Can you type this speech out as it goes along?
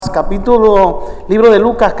libro de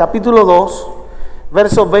Lucas, capítulo 2,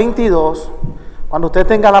 verso 22. Cuando usted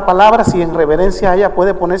tenga la palabra, si en reverencia a ella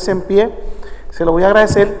puede ponerse en pie, se lo voy a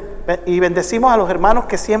agradecer. Y bendecimos a los hermanos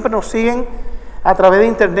que siempre nos siguen a través de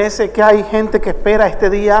internet. Sé que hay gente que espera este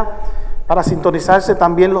día para sintonizarse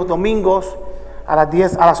también los domingos a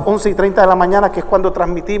las 11:30 de la mañana, que es cuando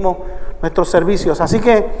transmitimos nuestros servicios. Así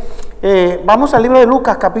que vamos al libro de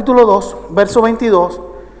Lucas, capítulo 2, verso 22.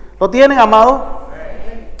 ¿Lo tienen, amado?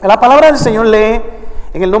 La palabra del Señor lee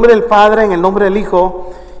en el nombre del Padre, en el nombre del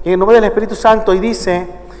Hijo y en el nombre del Espíritu Santo, y dice: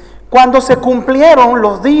 cuando se cumplieron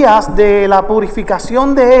los días de la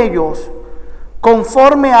purificación de ellos,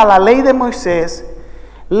 conforme a la ley de Moisés,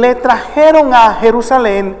 le trajeron a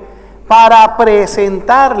Jerusalén para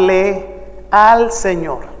presentarle al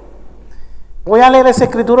Señor. Voy a leer esa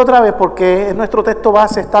escritura otra vez porque es nuestro texto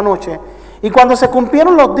base esta noche. Y cuando se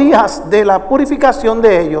cumplieron los días de la purificación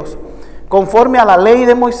de ellos, conforme a la ley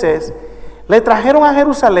de Moisés, le trajeron a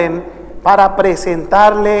Jerusalén para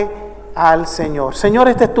presentarle al Señor. Señor,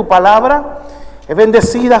 esta es tu palabra, es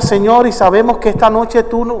bendecida, Señor, y sabemos que esta noche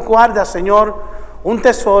tú nos guardas, Señor, un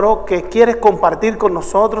tesoro que quieres compartir con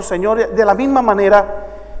nosotros, Señor, de la misma manera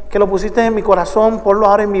que lo pusiste en mi corazón. Ponlo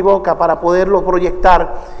ahora en mi boca para poderlo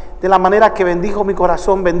proyectar de la manera que bendijo mi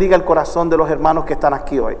corazón, bendiga el corazón de los hermanos que están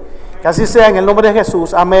aquí hoy. Que así sea en el nombre de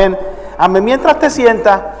Jesús. Amén. Amén. Mientras te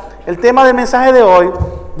sientas, el tema del mensaje de hoy,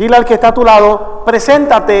 dile al que está a tu lado: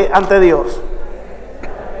 preséntate ante Dios.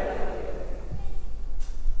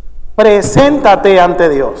 Preséntate ante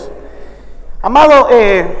Dios. Amado,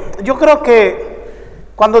 yo creo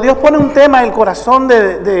que cuando Dios pone un tema en el corazón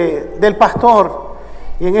del pastor,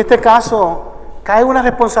 y en este caso cae una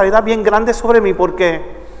responsabilidad bien grande sobre mí,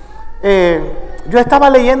 porque yo estaba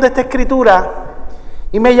leyendo esta escritura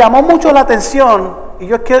y me llamó mucho la atención. Y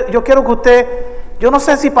yo quiero que usted, yo no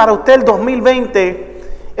sé si para usted el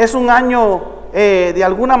 2020 es un año de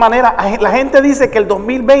alguna manera, la gente dice que el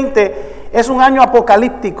 2020 es un año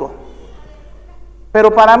apocalíptico,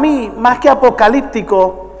 pero para mí, más que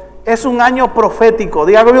apocalíptico, es un año profético.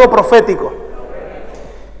 Diga conmigo: profético.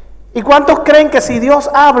 ¿Y cuántos creen que si Dios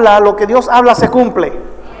habla, lo que Dios habla se cumple?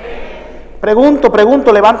 Pregunto,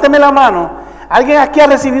 levánteme la mano. ¿Alguien aquí ha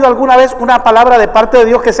recibido alguna vez una palabra de parte de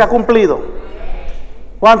Dios que se ha cumplido?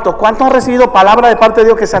 ¿Cuántos han recibido palabra de parte de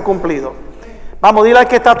Dios que se ha cumplido? Vamos, dile al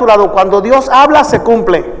que está a tu lado: cuando Dios habla, se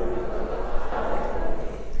cumple.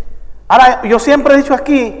 Ahora, yo siempre he dicho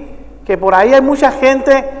aquí que por ahí hay mucha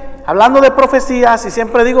gente hablando de profecías, y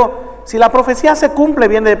siempre digo: si la profecía se cumple,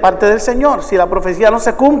 viene de parte del Señor. Si la profecía no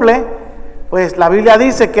se cumple, pues la Biblia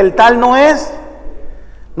dice que el tal no es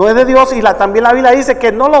de Dios, y también la Biblia dice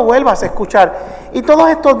que no lo vuelvas a escuchar. Y todos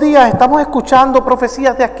estos días estamos escuchando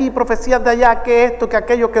profecías de aquí, profecías de allá, que esto, que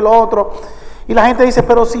aquello, que lo otro. Y la gente dice: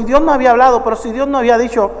 pero si Dios no había hablado, pero si Dios no había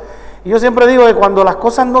dicho. Y yo siempre digo que cuando las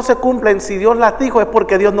cosas no se cumplen, si Dios las dijo, es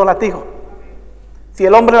porque Dios no las dijo. Si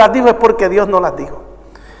el hombre las dijo, es porque Dios no las dijo.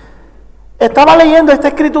 Estaba leyendo esta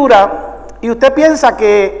escritura y usted piensa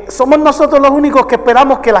que somos nosotros los únicos que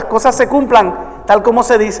esperamos que las cosas se cumplan tal como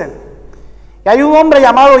se dicen. Y hay un hombre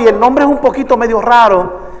llamado, y el nombre es un poquito medio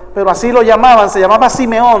raro, pero así lo llamaban, se llamaba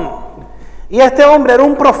Simeón. Y este hombre era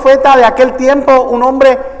un profeta de aquel tiempo, un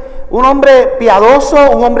hombre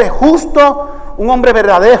piadoso, un hombre justo, un hombre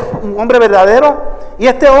verdadero. Y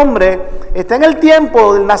este hombre está en el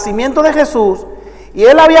tiempo del nacimiento de Jesús, y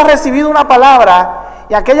él había recibido una palabra,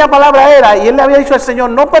 y aquella palabra era, y él le había dicho al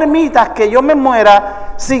Señor: no permitas que yo me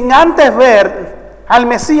muera sin antes ver al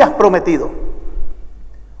Mesías prometido.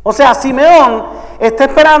 O sea, Simeón está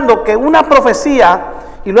esperando que una profecía,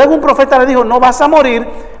 y luego un profeta le dijo: no vas a morir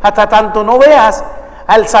hasta tanto no veas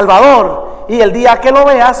al Salvador, y el día que lo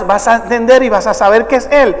veas vas a entender y vas a saber que es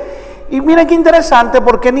Él. Y miren qué interesante,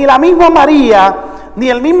 porque ni la misma María, ni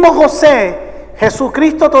el mismo José,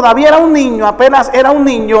 Jesucristo todavía era un niño, apenas era un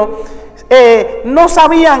niño, no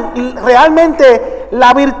sabían realmente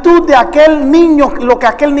la virtud de aquel niño, lo que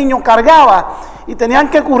aquel niño cargaba. Y tenían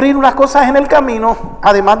que ocurrir unas cosas en el camino,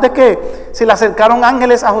 además de que se le acercaron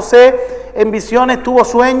ángeles a José en visiones, tuvo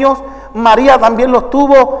sueños. María también los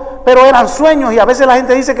tuvo, pero eran sueños, y a veces la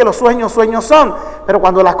gente dice que los sueños son, pero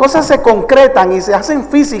cuando las cosas se concretan y se hacen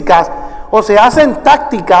físicas, o se hacen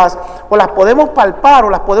tácticas, o las podemos palpar, o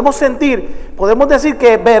las podemos sentir, podemos decir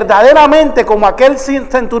que verdaderamente, como aquel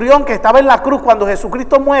centurión que estaba en la cruz cuando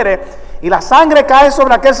Jesucristo muere, y la sangre cae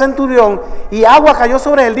sobre aquel centurión, y agua cayó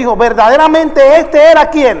sobre él, dijo: verdaderamente este era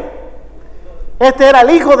 ¿quién? Este era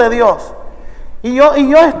el Hijo de Dios. Y yo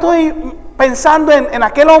estoy pensando en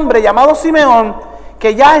aquel hombre llamado Simeón,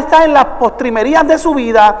 que ya está en las postrimerías de su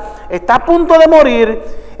vida, está a punto de morir,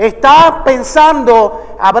 está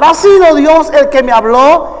pensando: ¿habrá sido Dios el que me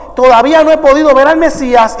habló todavía no he podido ver al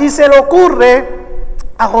Mesías, y se le ocurre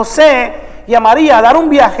a José y a María dar un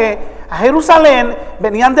viaje a Jerusalén.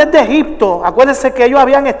 Venían desde Egipto. Acuérdense que ellos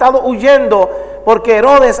habían estado huyendo porque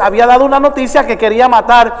Herodes había dado una noticia que quería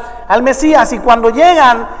matar al Mesías, y cuando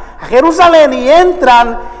llegan a Jerusalén y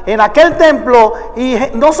entran en aquel templo, y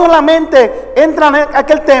no solamente entran en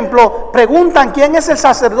aquel templo, preguntan quién es el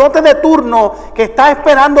sacerdote de turno que está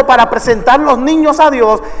esperando para presentar los niños a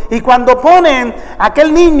Dios, y cuando ponen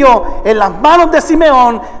aquel niño en las manos de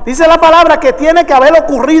Simeón, dice la palabra que tiene que haber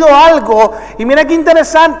ocurrido algo. Y mira qué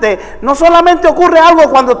interesante, no solamente ocurre algo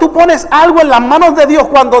cuando tú pones algo en las manos de Dios,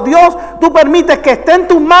 cuando Dios tú permites que esté en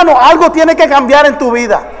tus manos, algo tiene que cambiar en tu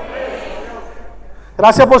vida.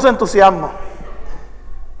 Gracias por su entusiasmo.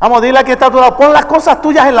 Vamos, dile a que está a tu lado, pon las cosas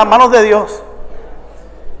tuyas en las manos de Dios.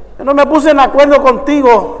 Yo no me puse en acuerdo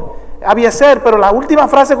contigo, Abiezer, pero la última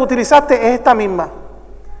frase que utilizaste es esta misma.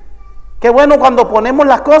 Qué bueno cuando ponemos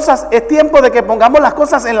las cosas, es tiempo de que pongamos las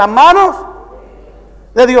cosas en las manos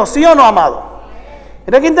de Dios, ¿sí o no, amado?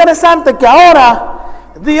 Mira qué interesante que ahora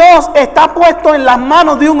Dios está puesto en las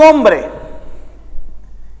manos de un hombre.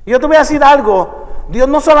 Y yo te voy a decir algo, Dios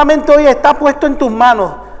no solamente hoy está puesto en tus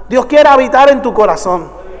manos, Dios quiere habitar en tu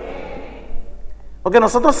corazón. Porque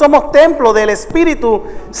nosotros somos templo del Espíritu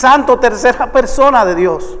Santo, tercera persona de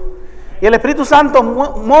Dios. Y el Espíritu Santo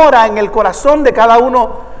mora en el corazón de cada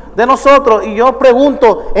uno de nosotros. Y yo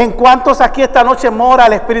pregunto, ¿en cuántos aquí esta noche mora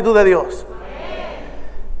el Espíritu de Dios?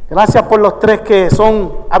 Gracias por los tres que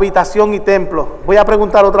son habitación y templo. Voy a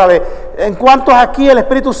preguntar otra vez. ¿En cuántos aquí el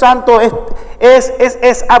Espíritu Santo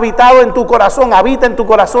es habitado en tu corazón? Habita en tu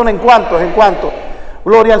corazón. ¿En cuántos? ¿En cuántos?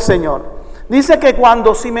 Gloria al Señor. Dice que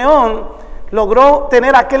cuando Simeón logró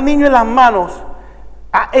tener a aquel niño en las manos,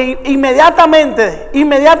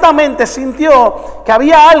 inmediatamente sintió que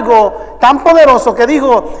había algo tan poderoso que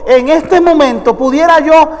dijo: en este momento pudiera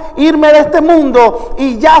yo irme de este mundo,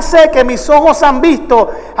 y ya sé que mis ojos han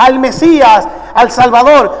visto al Mesías, al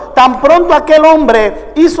Salvador. Tan pronto aquel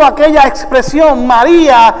hombre hizo aquella expresión,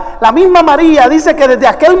 María, la misma María, dice que desde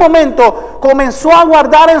aquel momento comenzó a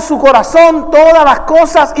guardar en su corazón todas las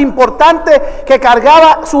cosas importantes que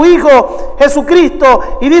cargaba su Hijo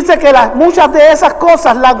Jesucristo, y dice que muchas de esas cosas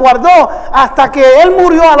las guardó hasta que Él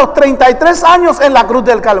murió a los 33 años en la cruz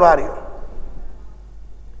del Calvario.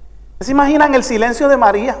 ¿Se imaginan el silencio de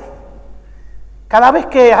María? Cada vez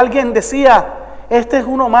que alguien decía, este es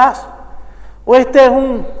uno más, o este es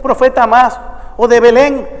un profeta más, o de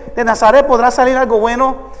Belén, de Nazaret podrá salir algo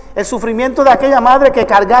bueno, el sufrimiento de aquella madre que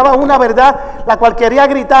cargaba una verdad, la cual quería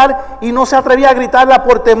gritar y no se atrevía a gritarla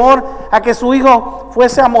por temor a que su hijo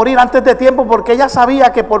fuese a morir antes de tiempo, porque ella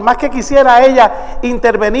sabía que por más que quisiera ella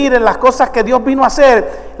intervenir en las cosas que Dios vino a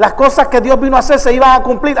hacer, las cosas que Dios vino a hacer se iban a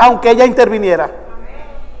cumplir aunque ella interviniera.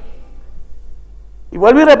 Y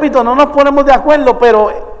vuelvo y repito, no nos ponemos de acuerdo,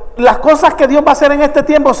 pero las cosas que Dios va a hacer en este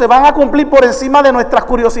tiempo se van a cumplir por encima de nuestras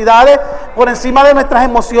curiosidades, por encima de nuestras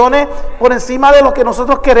emociones, por encima de lo que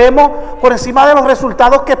nosotros queremos, por encima de los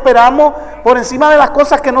resultados que esperamos, por encima de las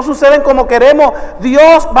cosas que no suceden como queremos.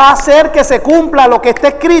 Dios va a hacer que se cumpla lo que está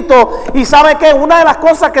escrito. Y ¿sabe qué? Una de las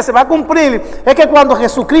cosas que se va a cumplir es que cuando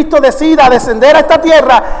Jesucristo decida descender a esta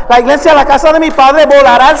tierra, la iglesia de la casa de mi Padre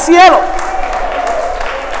volará al cielo.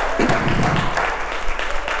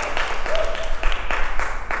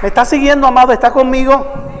 ¿Me está siguiendo, amado? ¿Está conmigo?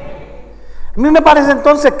 A mí me parece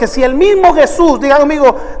entonces que si el mismo Jesús, diga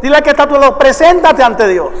conmigo, dile al que está a tu lado, preséntate ante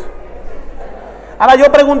Dios. Ahora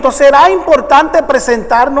yo pregunto, ¿será importante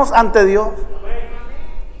presentarnos ante Dios?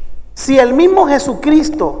 Si el mismo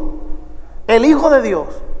Jesucristo, el Hijo de Dios,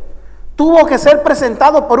 tuvo que ser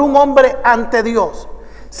presentado por un hombre ante Dios,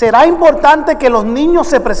 ¿será importante que los niños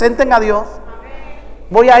se presenten a Dios?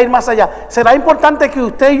 Voy a ir más allá. ¿Será importante que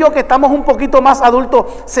usted y yo, que estamos un poquito más adultos,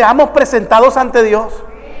 seamos presentados ante Dios?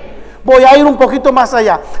 Voy a ir un poquito más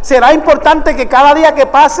allá. ¿Será importante que cada día que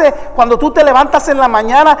pase, cuando tú te levantas en la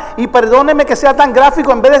mañana, y perdóneme que sea tan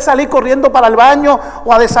gráfico, en vez de salir corriendo para el baño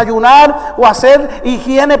o a desayunar o a hacer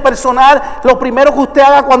higiene personal, lo primero que usted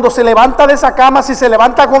haga cuando se levanta de esa cama, si se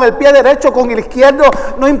levanta con el pie derecho, con el izquierdo,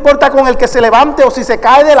 no importa con el que se levante, o si se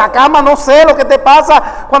cae de la cama, no sé lo que te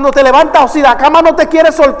pasa cuando te levantas, o si la cama no te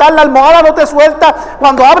quiere soltar, la almohada no te suelta,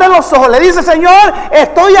 cuando abres los ojos le dice: Señor,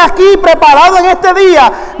 estoy aquí preparado en este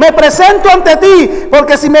día, me presento ante ti,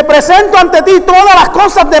 porque si me presento ante ti, todas las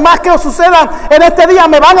cosas demás que sucedan en este día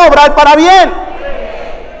me van a obrar para bien.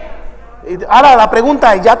 Y ahora la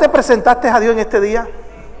pregunta es: ¿ya te presentaste a Dios en este día?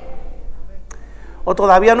 ¿O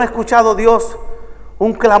todavía no ha escuchado Dios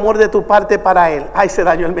un clamor de tu parte para Él? Ay, se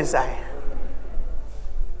dañó el mensaje.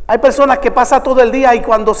 Hay personas que pasan todo el día y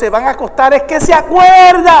cuando se van a acostar es que se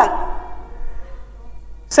acuerdan.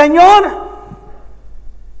 Señor,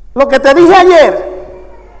 lo que te dije ayer,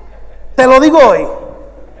 te lo digo hoy.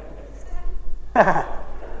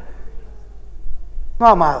 No,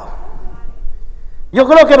 amado. Yo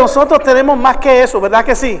creo que nosotros tenemos más que eso, ¿verdad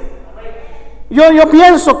que sí? Yo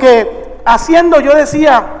pienso que yo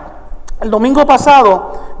decía, el domingo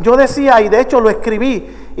pasado, yo decía, y de hecho lo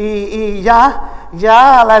escribí, y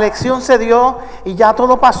ya la elección se dio, y ya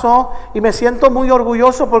todo pasó, y me siento muy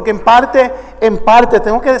orgulloso porque en parte,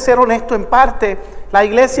 tengo que ser honesto, en parte, la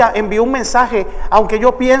iglesia envió un mensaje, aunque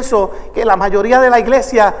yo pienso que la mayoría de la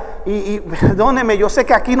iglesia, y perdóneme, yo sé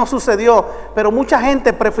que aquí no sucedió, pero mucha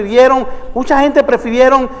gente prefirieron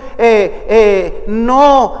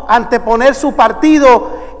no anteponer su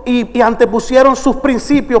partido y antepusieron sus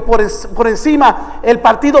principios por encima, el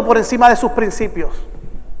partido por encima de sus principios.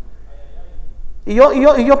 Y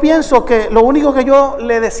yo pienso que lo único que yo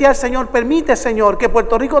le decía al Señor, permite, Señor, que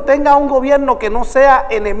Puerto Rico tenga un gobierno que no sea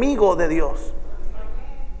enemigo de Dios.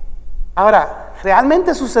 Ahora,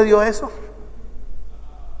 ¿realmente sucedió eso?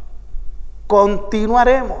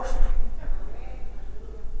 Continuaremos.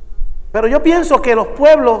 Pero yo pienso que los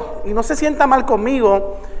pueblos, y no se sienta mal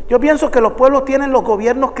conmigo, yo pienso que los pueblos tienen los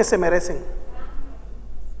gobiernos que se merecen.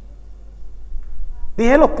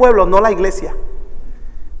 Dije los pueblos, no la iglesia.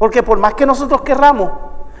 Porque por más que nosotros querramos,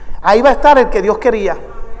 ahí va a estar el que Dios quería.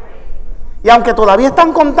 Y aunque todavía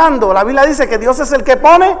están contando, la Biblia dice que Dios es el que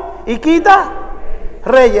pone y quita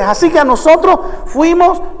reyes. Así que a nosotros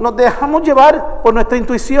nos dejamos llevar por nuestra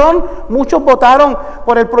intuición. Muchos votaron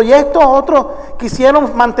por el proyecto, otros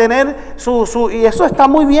quisieron mantener y eso está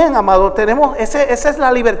muy bien, amado. Esa es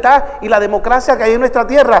la libertad y la democracia que hay en nuestra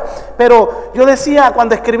tierra. Pero yo decía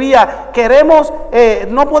cuando escribía,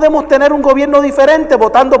 no podemos tener un gobierno diferente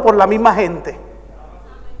votando por la misma gente.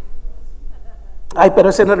 Ay, pero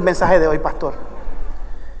ese no es el mensaje de hoy, pastor.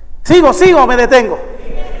 Sigo, me detengo.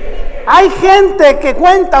 Hay gente que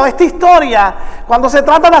cuenta esta historia cuando se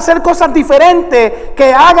trata de hacer cosas diferentes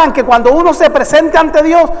que hagan que cuando uno se presente ante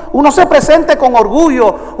Dios, uno se presente con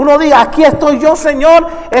orgullo. Uno diga, aquí estoy yo, Señor,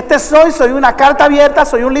 soy una carta abierta,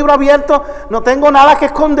 soy un libro abierto, no tengo nada que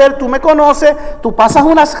esconder, tú me conoces, tú pasas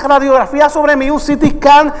una radiografía sobre mí, un CT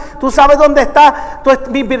scan, tú sabes dónde están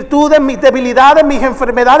mis virtudes, mis debilidades, mis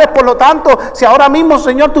enfermedades. Por lo tanto, si ahora mismo,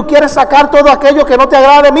 Señor, tú quieres sacar todo aquello que no te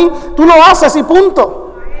agrada de mí, tú lo haces y punto.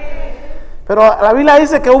 Pero la Biblia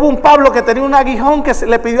dice que hubo un Pablo que tenía un aguijón que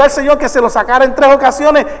le pidió al Señor que se lo sacara en 3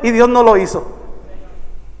 ocasiones y Dios no lo hizo.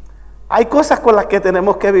 Hay cosas con las que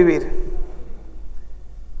tenemos que vivir.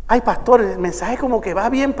 Ay, pastor, el mensaje como que va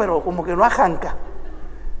bien, pero como que no arranca.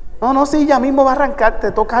 No, sí, ya mismo va a arrancar,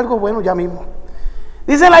 te toca algo bueno ya mismo.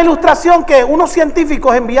 Dice la ilustración que unos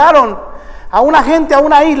científicos enviaron a una gente a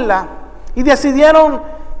una isla y decidieron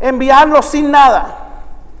enviarlos sin nada.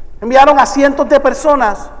 Enviaron a cientos de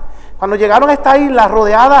personas. Cuando llegaron a esta isla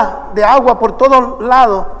rodeada de agua por todos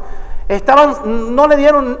lados, no le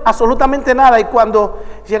dieron absolutamente nada. Y cuando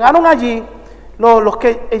llegaron allí, los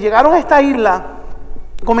que llegaron a esta isla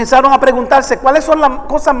comenzaron a preguntarse cuáles son las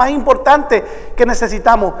cosas más importantes que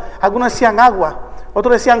necesitamos. Algunos decían agua,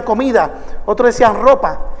 otros decían comida, otros decían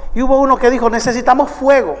ropa. Y hubo uno que dijo, necesitamos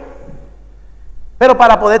fuego. Pero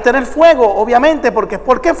para poder tener fuego, obviamente, ¿por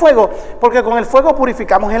qué fuego? Porque con el fuego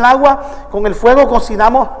purificamos el agua, con el fuego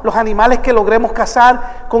cocinamos los animales que logremos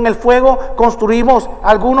cazar, con el fuego construimos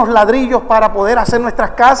algunos ladrillos para poder hacer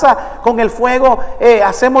nuestras casas, con el fuego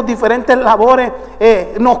hacemos diferentes labores,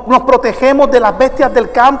 nos protegemos de las bestias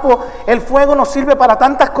del campo. El fuego nos sirve para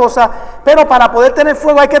tantas cosas, pero para poder tener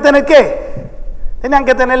fuego hay que tener ¿qué? Tenían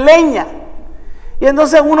que tener leña. Y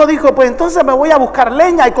entonces uno dijo, pues entonces me voy a buscar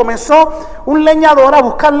leña. Y comenzó un leñador a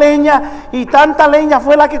buscar leña. Y tanta leña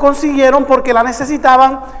fue la que consiguieron porque la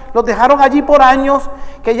necesitaban. Los dejaron allí por años.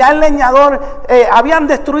 Que ya el leñador habían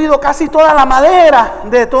destruido casi toda la madera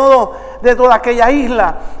de toda aquella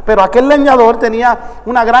isla. Pero aquel leñador tenía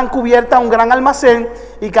una gran cubierta, un gran almacén.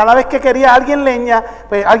 Y cada vez que quería alguien leña,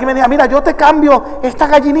 pues alguien me decía, mira, yo te cambio esta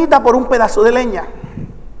gallinita por un pedazo de leña.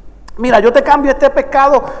 Mira, yo te cambio este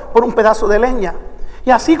pescado por un pedazo de leña. Y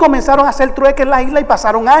así comenzaron a hacer trueques en la isla y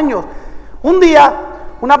pasaron años. Un día,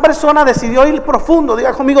 una persona decidió ir profundo,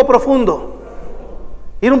 diga conmigo profundo,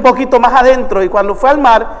 ir un poquito más adentro. Y cuando fue al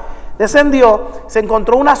mar, descendió, se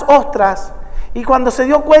encontró unas ostras. Y cuando se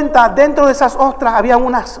dio cuenta, dentro de esas ostras había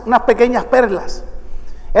unas pequeñas perlas.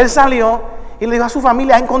 Él salió y le dijo a su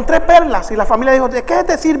familia: encontré perlas. Y la familia dijo: ¿de qué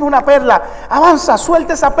te sirve una perla? Avanza,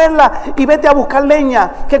 suelta esa perla y vete a buscar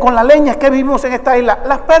leña, que con la leña es que vivimos en esta isla.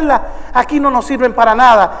 Las perlas aquí no nos sirven para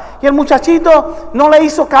nada. Y el muchachito no le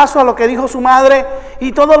hizo caso a lo que dijo su madre,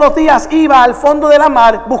 y todos los días iba al fondo de la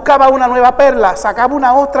mar, buscaba una nueva perla, sacaba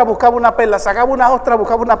una ostra, buscaba una perla, sacaba una ostra,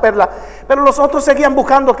 buscaba una perla. Pero los otros seguían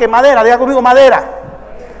buscando, ¿qué? Madera, diga conmigo, madera.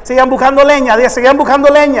 Seguían buscando leña, seguían buscando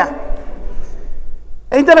leña.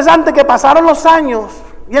 Es interesante que pasaron los años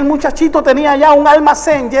y el muchachito tenía ya un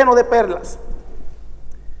almacén lleno de perlas.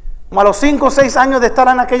 Como a los 5 o 6 años de estar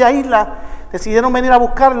en aquella isla, decidieron venir a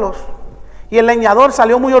buscarlos. Y el leñador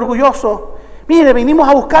salió muy orgulloso: mire, vinimos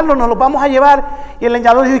a buscarlos, nos los vamos a llevar. Y el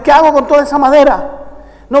leñador dijo: ¿y qué hago con toda esa madera?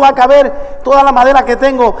 No va a caber toda la madera que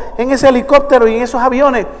tengo en ese helicóptero y en esos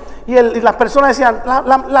aviones. Y las personas decían: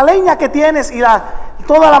 la leña que tienes y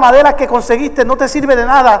toda la madera que conseguiste no te sirve de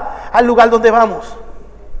nada al lugar donde vamos,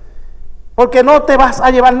 porque no te vas a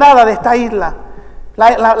llevar nada de esta isla.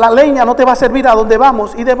 La leña no te va a servir a donde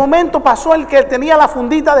vamos. Y de momento pasó el que tenía la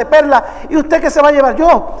fundita de perlas. ¿Y usted qué se va a llevar?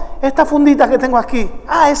 Yo, esta fundita que tengo aquí.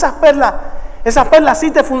 Esas perlas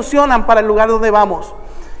sí te funcionan para el lugar donde vamos.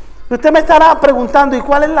 Y usted me estará preguntando: ¿y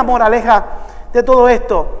cuál es la moraleja de todo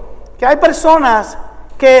esto? Que hay personas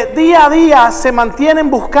que día a día se mantienen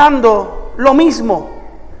buscando lo mismo.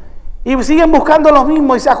 Y siguen buscando lo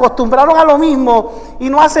mismo y se acostumbraron a lo mismo y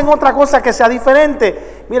no hacen otra cosa que sea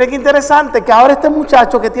diferente. Mire qué interesante que ahora este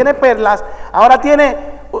muchacho que tiene perlas, ahora tiene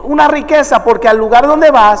una riqueza, porque al lugar donde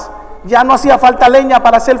vas ya no hacía falta leña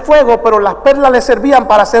para hacer fuego, pero las perlas le servían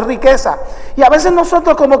para hacer riqueza. Y a veces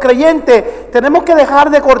nosotros como creyentes tenemos que dejar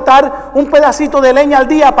de cortar un pedacito de leña al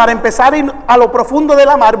día para empezar a ir a lo profundo de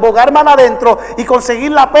la mar, bogar mar adentro y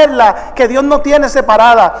conseguir la perla que Dios nos tiene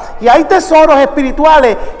separada. Y hay tesoros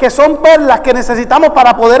espirituales que son perlas que necesitamos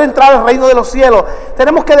para poder entrar al reino de los cielos.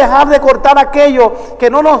 Tenemos que dejar de cortar aquello que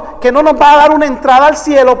no nos va a dar una entrada al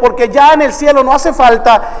cielo, porque ya en el cielo no hace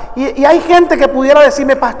falta. Y hay gente que pudiera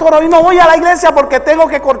decirme: pastor, hoy no voy a la iglesia porque tengo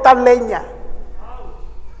que cortar leña.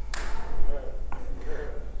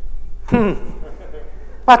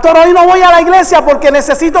 Pastor, hoy no voy a la iglesia porque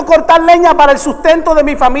necesito cortar leña para el sustento de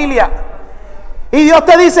mi familia. Y Dios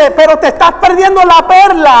te dice: pero te estás perdiendo la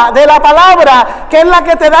perla de la palabra, que es la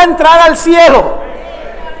que te da entrada al cielo.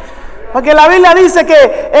 Porque la Biblia dice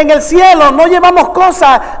que en el cielo no llevamos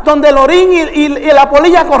cosas donde el orín y la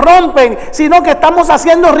polilla corrompen, sino que estamos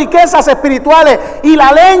haciendo riquezas espirituales. Y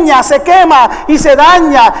la leña se quema y se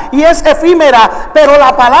daña y es efímera. Pero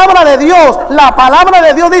la palabra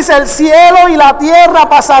de Dios dice: el cielo y la tierra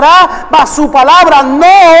pasará, mas su palabra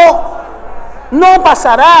no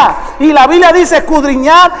pasará. Y la Biblia dice: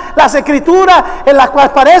 escudriñad las escrituras, en las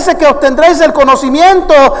cuales parece que obtendréis el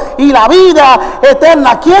conocimiento y la vida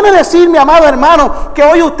eterna. Quiere decir, mi amado hermano, que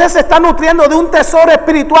hoy usted se está nutriendo de un tesoro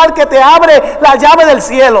espiritual que te abre la llave del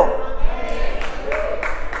cielo.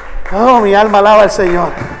 Oh, mi alma alaba al Señor.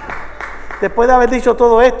 Después de haber dicho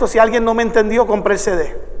todo esto, si alguien no me entendió, compré el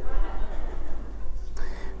CD.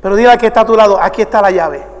 Pero dile al que está a tu lado: aquí está la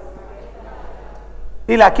llave.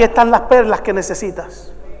 Dile: aquí están las perlas que necesitas.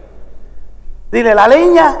 Dile: la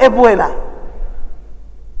leña es buena,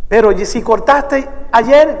 pero si cortaste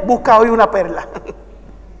ayer, busca hoy una perla.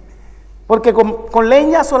 Porque con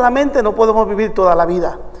leña solamente no podemos vivir toda la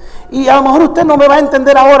vida. Y a lo mejor usted no me va a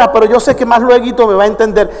entender ahora, pero yo sé que más luego me va a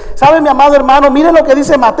entender. ¿Sabe, mi amado hermano? Mire lo que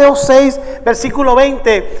dice Mateo 6, versículo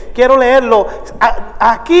 20. Quiero leerlo.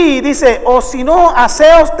 Aquí dice: o si no,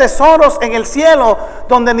 haceos tesoros en el cielo,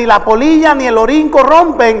 donde ni la polilla ni el orín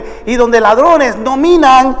corrompen, y donde ladrones no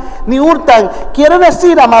minan ni hurtan. Quiere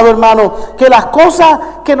decir, amado hermano, que las cosas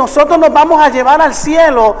que nosotros nos vamos a llevar al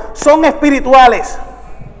cielo son espirituales.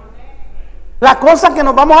 Las cosas que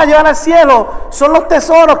nos vamos a llevar al cielo son los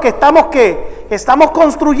tesoros que estamos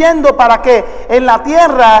construyendo, para que en la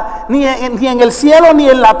tierra, ni en el cielo ni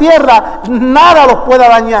en la tierra, nada los pueda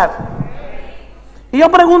dañar. Y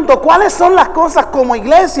yo pregunto: ¿cuáles son las cosas como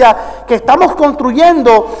iglesia que estamos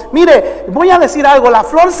construyendo? Mire, voy a decir algo: la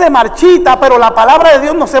flor se marchita, pero la palabra de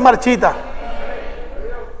Dios no se marchita.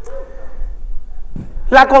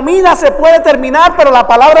 La comida se puede terminar, pero la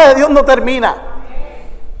palabra de Dios no termina.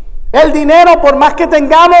 El dinero, por más que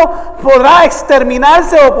tengamos, podrá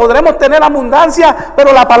exterminarse o podremos tener abundancia,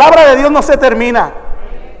 pero la palabra de Dios no se termina.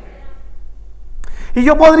 Y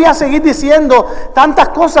yo podría seguir diciendo tantas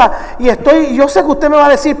cosas, y yo sé que usted me va a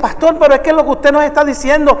decir: pastor, pero es que es lo que usted nos está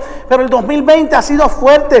diciendo, pero el 2020 ha sido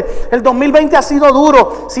fuerte, el 2020 ha sido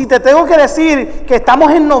duro. Si te tengo que decir que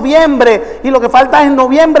estamos en noviembre y lo que falta es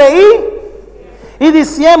noviembre y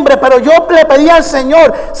diciembre, pero yo le pedí al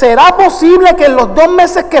Señor, ¿será posible que en los 2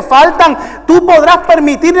 meses que faltan tú podrás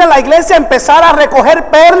permitirle a la iglesia empezar a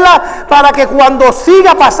recoger perlas para que cuando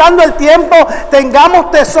siga pasando el tiempo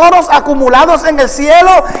tengamos tesoros acumulados en el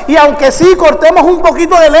cielo? Y aunque sí cortemos un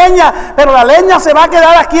poquito de leña, pero la leña se va a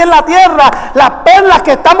quedar aquí en la tierra, las perlas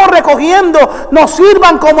que estamos recogiendo nos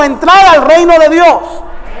sirvan como entrada al reino de Dios.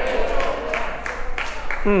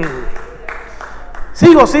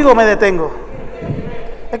 Sigo, me detengo.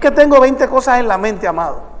 Es que tengo 20 cosas en la mente,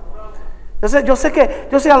 amado. Yo sé que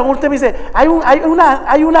algunos de ustedes me dicen,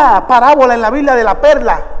 hay una parábola en la Biblia de la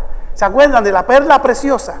perla. ¿Se acuerdan de la perla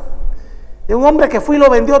preciosa? De un hombre que fue y lo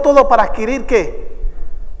vendió todo para adquirir ¿qué?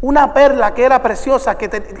 Una perla que era preciosa, que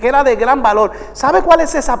era de gran valor. ¿Sabe cuál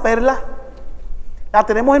es esa perla? La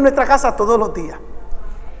tenemos en nuestra casa todos los días.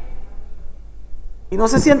 Y no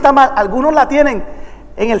se sienta mal, algunos la tienen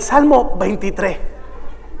en el Salmo 23.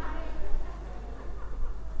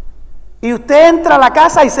 Y usted entra a la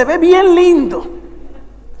casa y se ve bien lindo.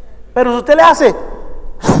 Pero si usted le hace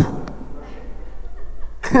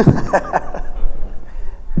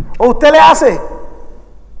o usted le hace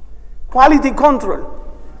quality control,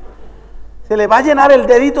 se le va a llenar el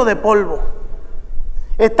dedito de polvo.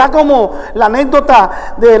 Está como la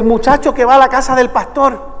anécdota del muchacho que va a la casa del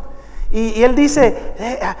pastor. Y él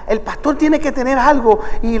dice, el pastor tiene que tener algo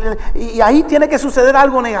y ahí tiene que suceder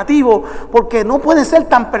algo negativo porque no pueden ser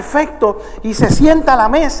tan perfectos. Y se sienta a la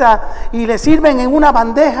mesa y le sirven en una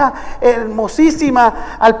bandeja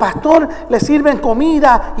hermosísima al pastor, le sirven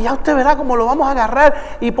comida y ya usted verá cómo lo vamos a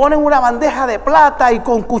agarrar, y ponen una bandeja de plata y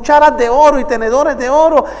con cucharas de oro y tenedores de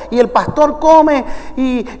oro, y el pastor come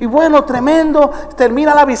y bueno, tremendo.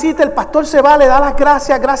 Termina la visita, el pastor se va, le da las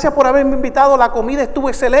gracias por haberme invitado, la comida estuvo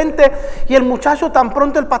excelente. Y el muchacho, tan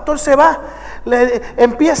pronto el pastor se va, le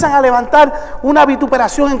empiezan a levantar una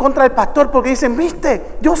vituperación en contra del pastor porque dicen,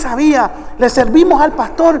 viste, yo sabía, le servimos al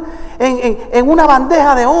pastor en una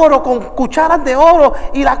bandeja de oro con cucharas de oro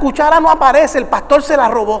y la cuchara no aparece, el pastor se la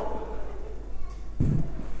robó.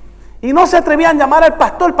 Y no se atrevían a llamar al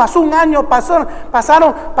pastor. Pasó un año, pasó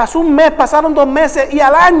un mes, pasaron 2 meses, y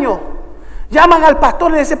al año llaman al pastor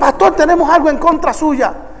y le dicen, pastor, tenemos algo en contra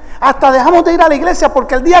suya. Hasta dejamos de ir a la iglesia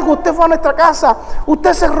porque el día que usted fue a nuestra casa,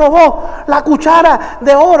 usted se robó la cuchara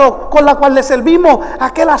de oro con la cual le servimos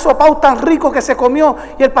aquel asopao tan rico que se comió.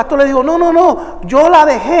 Y el pastor le dijo, no, yo la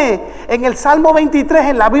dejé en el Salmo 23,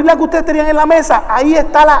 en la Biblia que ustedes tenían en la mesa, ahí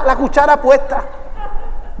está la cuchara puesta.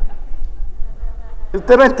 Si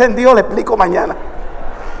usted no entendió, le explico mañana.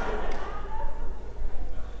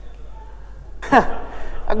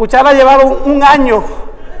 La cuchara llevaba un año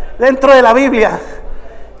dentro de la Biblia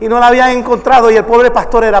y no la habían encontrado, y el pobre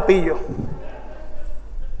pastor era pillo.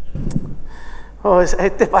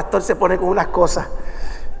 Este pastor se pone con unas cosas.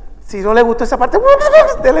 Si no le gustó esa parte,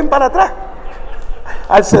 denle para atrás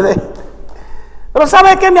al CD. Pero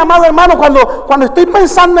 ¿sabe qué, mi amado hermano? Cuando estoy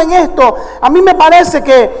pensando en esto, a mí me parece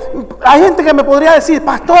que hay gente que me podría decir,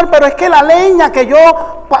 pastor, pero es que la leña que yo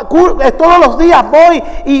todos los días voy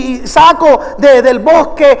y saco del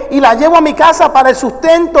bosque y la llevo a mi casa para el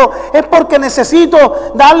sustento, es porque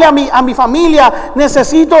necesito darle a mi familia,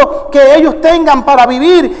 necesito que ellos tengan para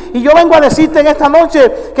vivir. Y yo vengo a decirte en esta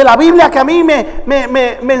noche que la Biblia que a mí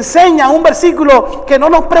me enseña un versículo, que no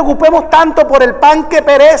nos preocupemos tanto por el pan que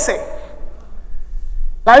perece.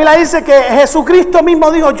 La Biblia dice que Jesucristo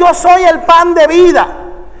mismo dijo, yo soy el pan de vida,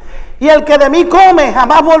 y el que de mí come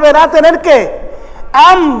jamás volverá a tener ¿qué?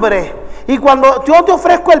 Hambre. Y cuando yo te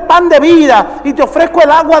ofrezco el pan de vida y te ofrezco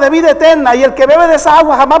el agua de vida eterna, y el que bebe de esa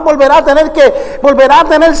agua jamás volverá a tener volverá a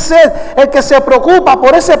tener sed. El que se preocupa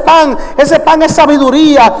por ese pan es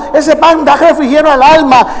sabiduría, ese pan da refrigerio al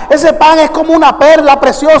alma, ese pan es como una perla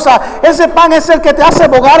preciosa, ese pan es el que te hace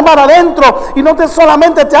bogar mar adentro, y no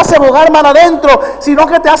solamente te hace bogar mar adentro, sino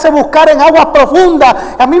que te hace buscar en aguas profundas.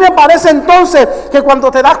 A mí me parece entonces que cuando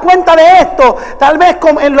te das cuenta de esto, tal vez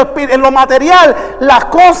en lo material las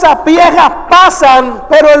cosas viejas pasan,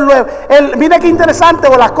 pero mire qué interesante,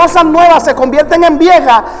 o las cosas nuevas se convierten en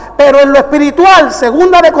viejas, pero en lo espiritual,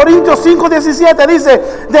 2 Corintios 5:17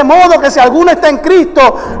 dice, de modo que si alguno está en Cristo,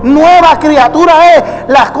 nueva criatura es,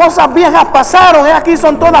 las cosas viejas pasaron, aquí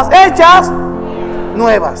son todas hechas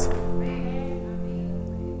nuevas.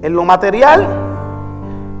 En lo material,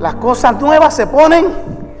 las cosas nuevas se ponen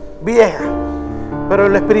viejas, pero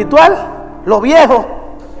en lo espiritual, lo viejo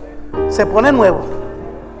se pone nuevo.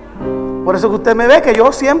 Por eso que usted me ve que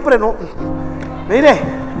yo siempre no, mire,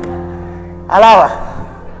 alaba.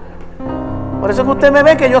 Por eso que usted me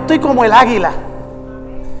ve que yo estoy como el águila,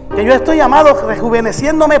 que yo estoy, amado,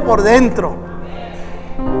 rejuveneciéndome por dentro.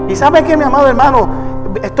 Y sabe que, mi amado hermano,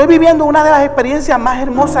 estoy viviendo una de las experiencias más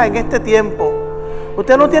hermosas en este tiempo.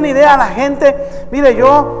 Usted no tiene idea, la gente, mire,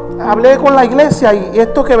 yo hablé con la iglesia y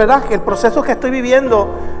esto que verdad, que el proceso que estoy viviendo,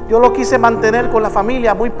 yo lo quise mantener con la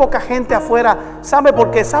familia, muy poca gente afuera, ¿sabe?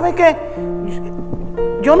 Porque, ¿sabe qué?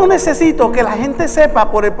 Yo no necesito que la gente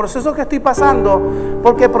sepa por el proceso que estoy pasando,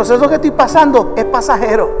 porque el proceso que estoy pasando es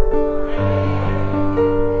pasajero.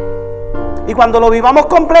 Y cuando lo vivamos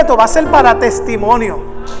completo va a ser para testimonio.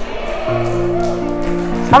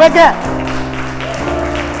 ¿Sabe qué?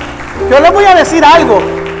 Yo les voy a decir algo.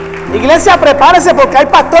 Iglesia, prepárese porque hay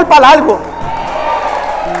pastor para algo.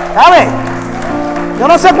 ¿Sabe? Yo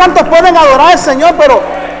no sé cuántos pueden adorar al Señor, pero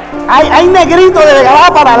hay negrito de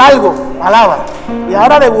Gabá para largo. Alaba. Y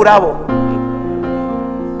ahora de Burabo.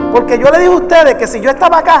 Porque yo le digo a ustedes que si yo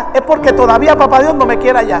estaba acá es porque todavía papá Dios no me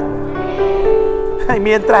quiere allá. Y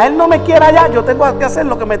mientras Él no me quiera allá, yo tengo que hacer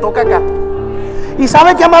lo que me toca acá. Y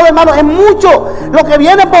sabe que, amado hermano, es mucho. Lo que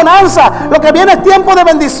viene es bonanza, lo que viene es tiempo de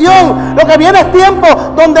bendición, lo que viene es tiempo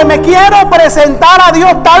donde me quiero presentar a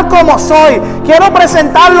Dios tal como soy. Quiero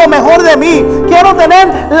presentar lo mejor de mí. Quiero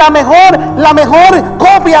tener la mejor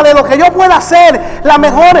copia de lo que yo pueda hacer. La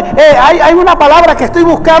mejor, hay una palabra que estoy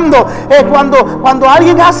buscando. Cuando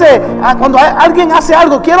alguien hace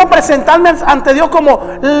algo, quiero presentarme ante Dios como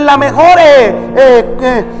la mejor,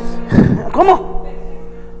 ¿cómo?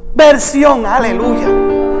 Versión, aleluya.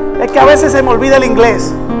 Es que a veces se me olvida el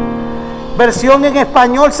inglés. Versión en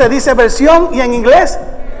español se dice versión y en inglés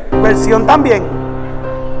versión también.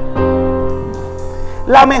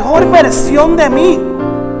 La mejor versión de mí.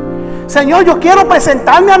 Señor, yo quiero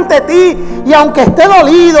presentarme ante ti y aunque esté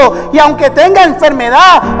dolido y aunque tenga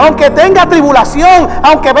enfermedad, aunque tenga tribulación,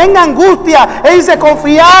 aunque venga angustia, Él dice,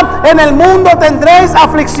 confiad en el mundo tendréis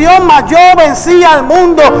aflicción, mas yo vencí al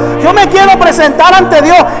mundo. Yo me quiero presentar ante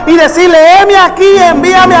Dios y decirle, heme aquí,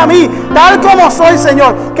 envíame a mí, tal como soy,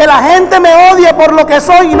 Señor. Que la gente me odie por lo que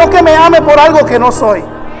soy y no que me ame por algo que no soy.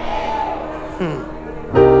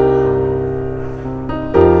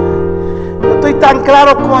 Estoy tan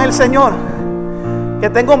claro con el Señor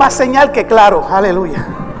que tengo más señal que claro. Aleluya.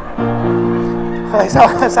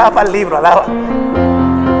 Esa va para el libro, alaba.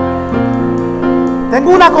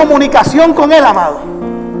 Tengo una comunicación con Él, amado.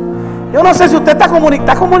 Yo no sé si usted está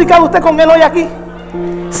comunicado usted con Él hoy aquí.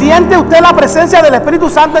 ¿Siente usted la presencia del Espíritu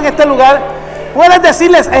Santo en este lugar? Puedes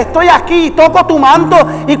decirles, estoy aquí, toco tu manto,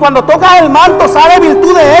 y cuando tocas el manto sale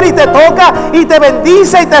virtud de Él y te toca y te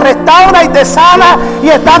bendice y te restaura y te sana y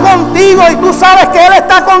está contigo, y tú sabes que Él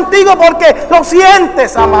está contigo porque lo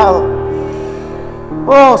sientes, amado.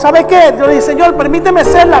 Oh, ¿sabes qué? Yo le dije, Señor, permíteme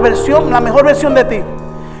ser la mejor versión de ti.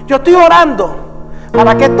 Yo estoy orando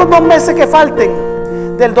para que estos 2 meses que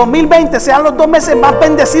falten del 2020 sean los 2 meses más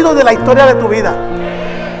bendecidos de la historia de tu vida.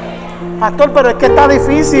 Pastor, pero es que está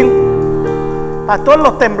difícil. Pastor,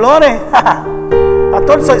 los temblores.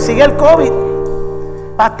 Pastor, sigue el COVID.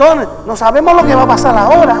 Pastor, no sabemos lo que va a pasar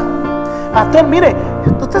ahora. Pastor, mire,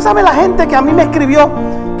 usted sabe la gente que a mí me escribió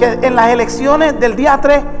que en las elecciones del día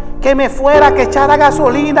 3 que me fuera, que echara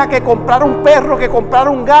gasolina, que comprara un perro, que comprara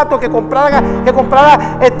un gato, que comprara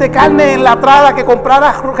carne enlatada, que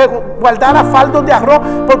guardara faldos de arroz,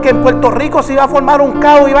 porque en Puerto Rico se iba a formar un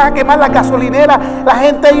caos, iban a quemar la gasolinera, la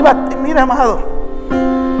gente iba, mira, amado.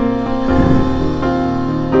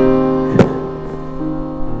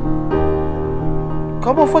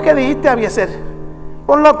 ¿Cómo fue que dijiste, Abiezer?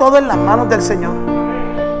 Ponlo todo en las manos del Señor.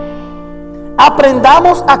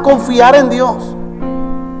 Aprendamos a confiar en Dios.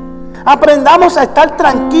 Aprendamos a estar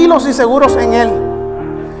tranquilos y seguros en Él.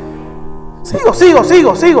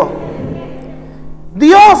 Sigo.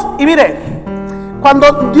 Dios, y mire,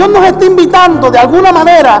 cuando Dios nos está invitando de alguna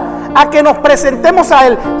manera a que nos presentemos a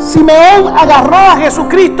Él. Simeón agarró a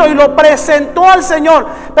Jesucristo y lo presentó al Señor.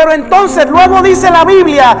 Pero entonces luego dice la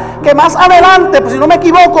Biblia que más adelante, pues si no me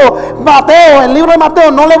equivoco, Mateo, el libro de Mateo,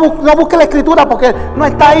 no busque la escritura porque no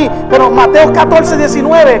está ahí, pero Mateo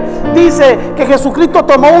 14:19 dice que Jesucristo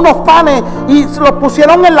tomó unos panes y los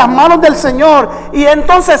pusieron en las manos del Señor, y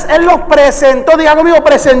entonces Él los presentó, diga conmigo,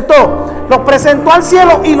 los presentó al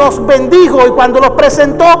cielo y los bendijo, y cuando los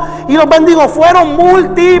presentó y los bendijo fueron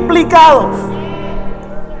multiplicados.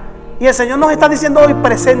 Y el Señor nos está diciendo hoy,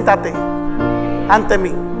 preséntate ante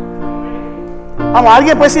mí. Vamos,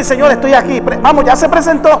 alguien puede decir, Señor, estoy aquí. Vamos, ya se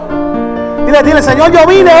presentó. Dile, Señor, yo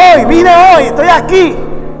vine hoy, estoy aquí.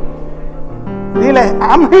 Dile,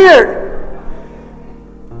 I'm here.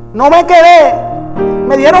 No me quedé.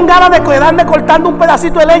 Me dieron ganas de quedarme cortando un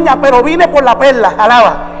pedacito de leña, pero vine por la perla.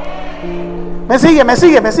 Alaba. Me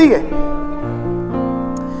sigue.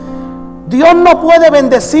 Dios no puede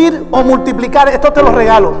bendecir o multiplicar. Esto te lo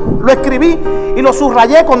regalo. Lo escribí y lo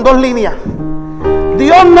subrayé con 2 líneas.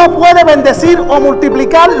 Dios no puede bendecir o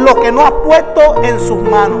multiplicar lo que no has puesto en sus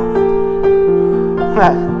manos.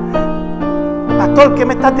 Pastor, ¿qué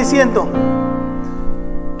me estás diciendo?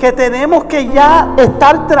 Que tenemos que ya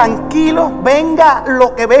estar tranquilos, venga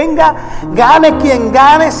lo que venga, gane quien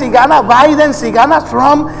gane, si gana Biden, si gana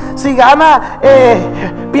Trump, si gana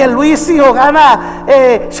Pierluisi o gana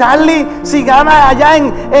Charlie, si gana allá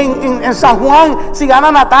en San Juan, si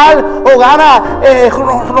gana Natal o gana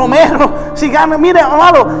Romero, si gana, mire,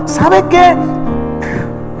 amado, ¿sabe qué?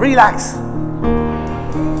 Relax.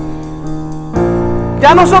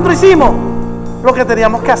 Ya nosotros hicimos lo que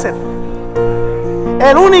teníamos que hacer.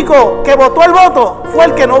 El único que votó el voto fue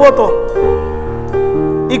el que no votó.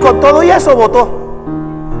 Y con todo y eso votó.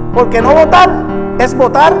 Porque no votar es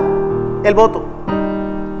votar el voto.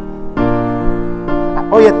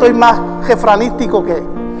 Hoy estoy más jefranístico que...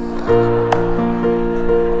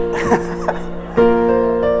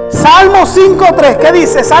 Salmo 5.3. ¿Qué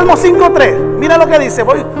dice? Salmo 5.3. Mira lo que dice.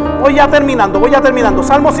 Voy ya terminando.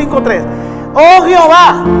 Salmo 5.3. Oh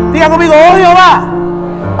Jehová. Diga conmigo, oh Jehová.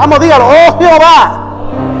 Vamos, dígalo. Oh Jehová.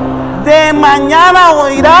 De mañana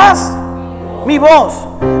oirás mi voz.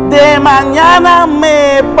 De mañana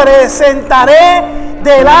me presentaré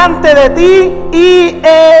delante de ti y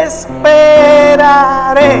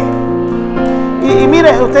esperaré. Y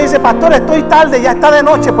mire, usted dice, pastor, estoy tarde, ya está de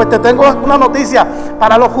noche. Pues te tengo una noticia.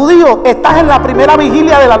 Para los judíos, estás en la primera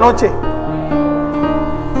vigilia de la noche.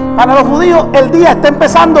 Para los judíos, el día está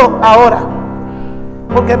empezando ahora.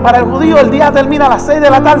 Porque para el judío el día termina a las 6 de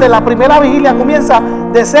la tarde. La primera vigilia comienza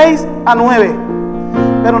de 6 a 9.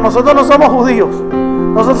 Pero nosotros no somos judíos.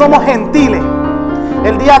 Nosotros somos gentiles.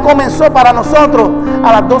 El día comenzó para nosotros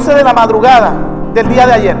a las 12 de la madrugada del día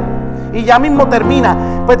de ayer. Y ya mismo termina.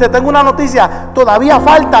 Pues te tengo una noticia. Todavía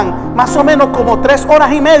faltan más o menos como 3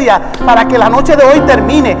 horas y media para que la noche de hoy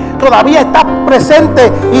termine. Todavía estás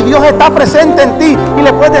presente y Dios está presente en ti. Y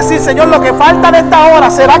le puedes decir, Señor, lo que falta de esta hora,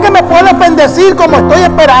 ¿será que me puedes bendecir como estoy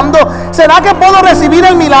esperando? ¿Será que puedo recibir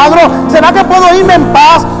el milagro? ¿Será que puedo irme en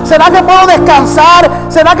paz? ¿Será que puedo descansar?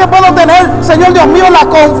 ¿Será que puedo tener, Señor Dios mío, la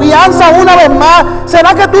confianza una vez más?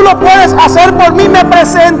 ¿Será que tú lo puedes hacer por mí? Me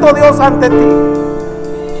presento, Dios, ante ti.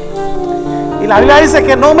 Y la Biblia dice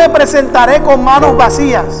que no me presentaré con manos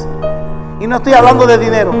vacías. Y no estoy hablando de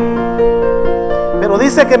dinero. Pero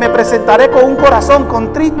dice que me presentaré con un corazón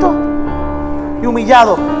contrito y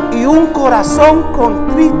humillado. Y un corazón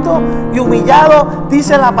contrito y humillado,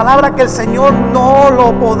 dice la palabra que el Señor no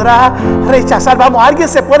lo podrá rechazar. Vamos, alguien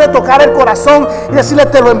se puede tocar el corazón y decirle,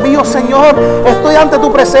 te lo envío, Señor, estoy ante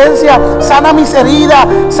tu presencia, sana mis heridas,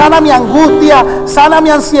 sana mi angustia, sana mi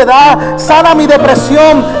ansiedad, sana mi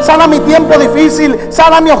depresión, sana mi tiempo difícil,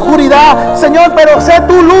 sana mi oscuridad, Señor, pero sé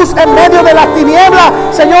tu luz en medio de las tinieblas,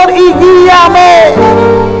 Señor, y guíame.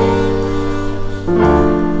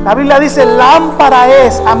 La Biblia dice, lámpara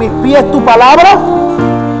es a mis pies tu palabra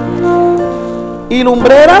y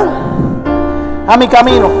lumbrera a mi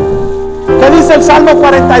camino. ¿Qué dice el Salmo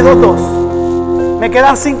 42:2? Me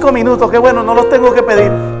quedan 5 minutos, qué bueno, no los tengo que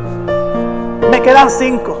pedir. Me quedan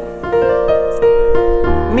 5.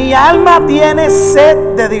 Mi alma tiene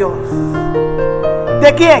sed de Dios.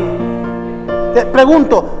 ¿De quién? Te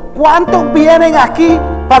pregunto, ¿cuántos vienen aquí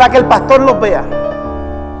para que el pastor los vea?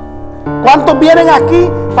 ¿Cuántos vienen aquí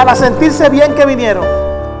para sentirse bien que vinieron?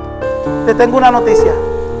 Te tengo una noticia.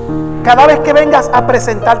 Cada vez que vengas a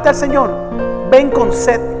presentarte al Señor, ven con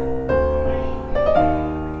sed.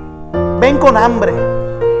 Ven con hambre.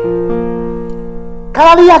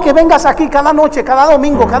 Cada día que vengas aquí, cada noche, cada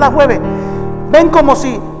domingo, cada jueves, ven como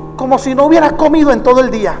si no hubieras comido en todo el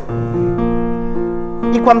día.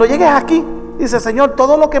 Y cuando llegues aquí, dice, Señor,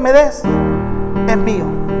 todo lo que me des es mío.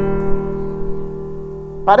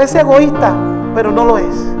 Parece egoísta, pero no lo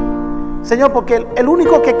es. Señor, porque el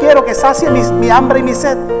único que quiero que sacie mi hambre y mi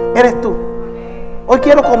sed eres tú. Hoy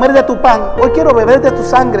quiero comer de tu pan, hoy quiero beber de tu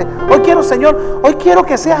sangre. Hoy quiero, Señor, hoy quiero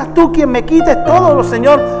que seas tú quien me quites todo,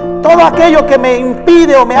 Señor, todo aquello que me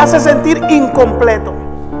impide o me hace sentir incompleto.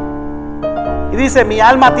 Y dice, mi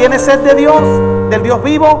alma tiene sed de Dios, del Dios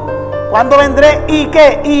vivo. ¿Cuándo vendré? ¿Y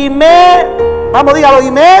qué? Vamos, dígalo,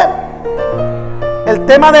 el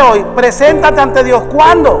tema de hoy, preséntate ante Dios.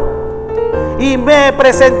 ¿Cuándo? Y me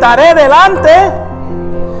presentaré delante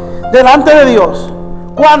de Dios.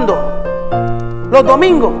 ¿Cuándo? Los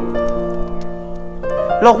domingos,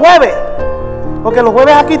 los jueves, porque los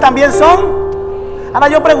jueves aquí también son. Ahora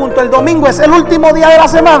yo pregunto, ¿el domingo es el último día de la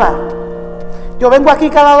semana? Yo vengo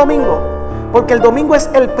aquí cada domingo, porque el domingo es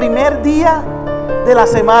el primer día de la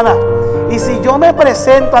semana. Y si yo me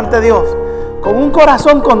presento ante Dios con un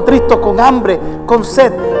corazón contristo, con hambre, con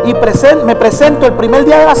sed, y me presento el primer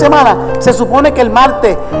día de la semana, se supone que el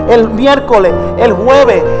martes, el miércoles, el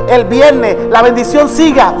jueves, el viernes, la bendición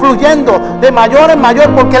siga fluyendo de mayor en mayor,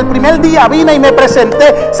 porque el primer día vine y me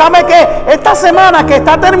presenté. ¿Sabe qué? Esta semana que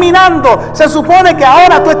está terminando, se supone que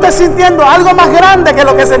ahora tú estés sintiendo algo más grande que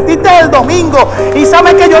lo que sentiste el domingo. Y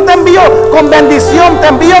sabes que yo te envío con bendición, te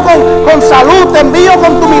envío con salud, te envío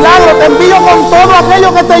con tu milagro, te envío con todo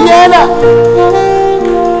aquello que te llena.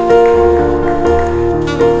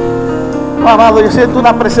 Oh, amado, yo siento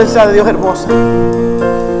una presencia de Dios hermosa.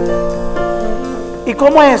 ¿Y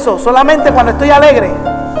cómo es eso? Solamente cuando estoy alegre.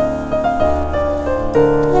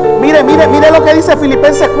 Mire lo que dice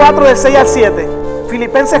Filipenses 4 del 6 al 7.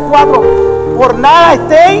 Filipenses 4, por nada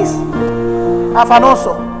estéis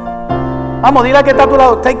afanosos. Vamos, dile al que está a tu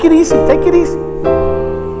lado, take it easy, take it easy.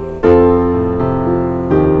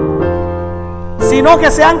 Sino que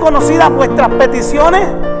sean conocidas vuestras peticiones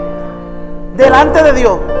delante de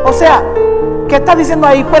Dios. O sea, ¿qué está diciendo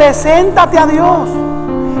ahí? Preséntate a Dios.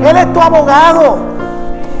 Él es tu abogado.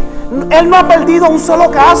 Él no ha perdido un solo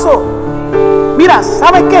caso. Mira,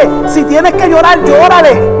 ¿sabes qué? Si tienes que llorar,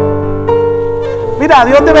 llórale. Mira, a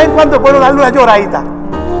Dios de vez en cuando puedo darle una lloradita.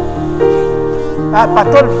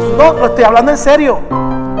 Pastor, no, lo estoy hablando en serio.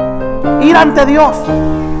 Ir ante Dios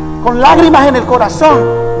con lágrimas en el corazón.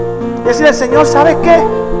 Decirle, Señor, ¿sabes qué?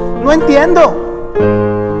 No entiendo.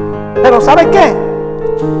 Pero ¿sabes qué?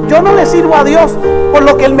 Yo no le sirvo a Dios por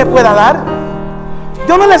lo que Él me pueda dar.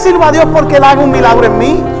 Yo no le sirvo a Dios porque Él haga un milagro en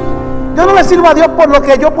mí. Yo no le sirvo a Dios por lo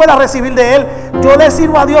que yo pueda recibir de Él. Yo le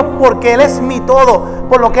sirvo a Dios porque Él es mi todo,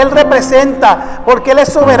 por lo que Él representa, porque Él es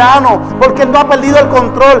soberano, porque Él no ha perdido el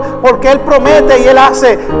control, porque Él promete y Él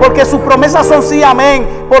hace, porque sus promesas son sí,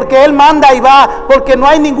 amén, porque Él manda y va, porque no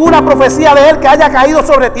hay ninguna profecía de Él que haya caído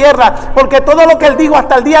sobre tierra, porque todo lo que Él dijo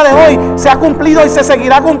hasta el día de hoy se ha cumplido y se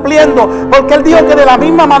seguirá cumpliendo, porque Él dijo que de la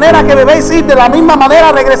misma manera que me veis ir, de la misma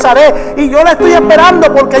manera regresaré, y yo le estoy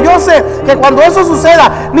esperando, porque yo sé que cuando eso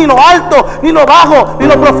suceda, ni lo alto, ni lo bajo, ni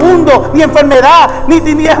lo profundo, ni enfermedad, ni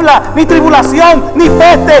tiniebla, ni tribulación, ni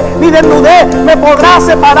peste, ni desnudez me podrá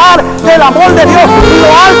separar del amor de Dios, ni lo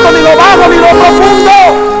alto, ni lo bajo, ni lo profundo.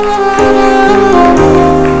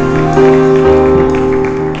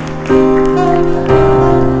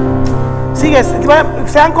 Sigue,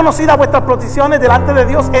 sean conocidas vuestras peticiones delante de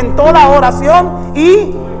Dios en toda oración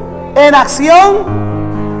y en acción.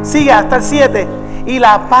 Sigue hasta el 7. Y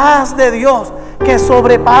la paz de Dios, que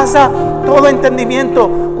sobrepasa todo entendimiento,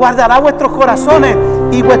 guardará vuestros corazones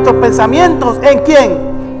y vuestros pensamientos. ¿En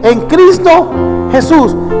quién? En Cristo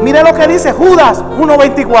Jesús. Mire lo que dice Judas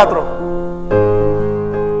 1:24.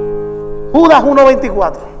 Judas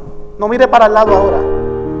 1:24. No mire para el lado ahora.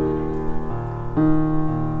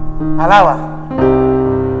 Alaba.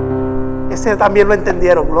 Ese también lo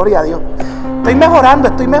entendieron, gloria a Dios. Estoy mejorando.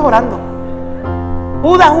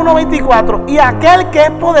 Judas 1:24. Y aquel que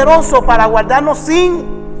es poderoso para guardarnos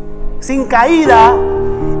sin caída,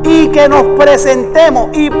 y que nos presentemos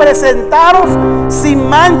y presentaros sin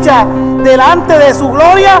mancha delante de su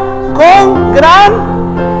gloria con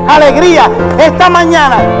gran alegría. Esta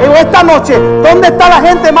mañana o esta noche, ¿dónde está la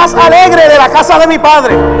gente más alegre de la casa de mi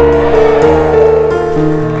Padre?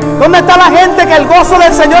 ¿Dónde está la gente que el gozo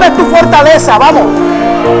del Señor es tu fortaleza? Vamos.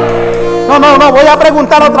 No, voy a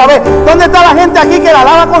preguntar otra vez. ¿Dónde está la gente aquí que la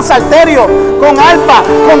alaba con salterio, con arpa,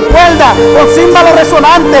 con cuerda, con címbalos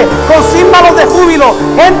resonantes, con címbalos de júbilo?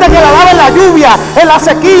 Gente que la alaba en la lluvia, en la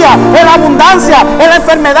sequía, en la abundancia, en la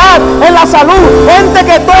enfermedad, en la salud. Gente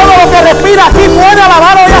que todo lo que respira aquí puede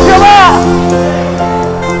alabar hoy a Jehová.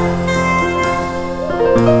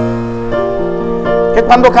 Que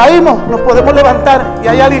cuando caímos nos podemos levantar y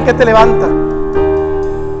hay alguien que te levanta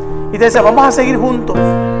y te dice, vamos a seguir juntos.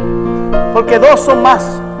 Porque dos son más.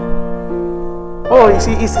 Oh, y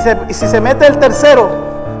si se mete el tercero,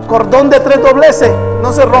 cordón de 3 dobleces,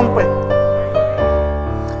 no se rompe.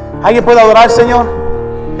 ¿Alguien puede adorar al Señor?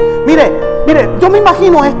 Mire, yo me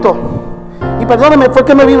imagino esto. Y perdóneme, fue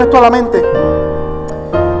que me vino esto a la mente.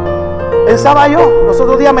 Pensaba yo, los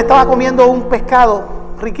otros días me estaba comiendo un pescado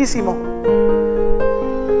riquísimo.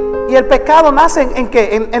 Y el pescado nace ¿en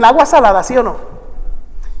qué? En agua salada, ¿sí o no?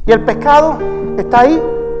 Y el pescado está ahí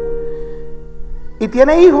y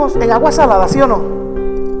tiene hijos en agua salada, ¿sí o no?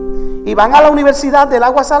 Y van a la universidad del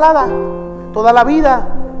agua salada toda la vida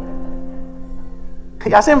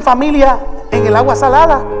y hacen familia en el agua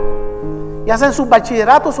salada y hacen sus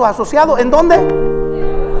bachilleratos, sus asociados. ¿En dónde?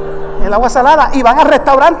 En el agua salada. Y van al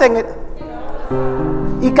restaurante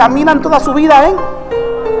y caminan toda su vida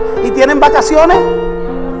y tienen vacaciones.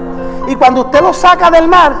 Y cuando usted los saca del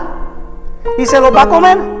mar y se los va a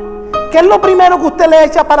comer, ¿qué es lo primero que usted le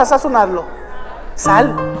echa para sazonarlo?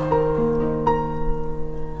 Sal.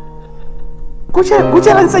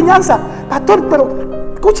 Escuche la enseñanza, pastor, pero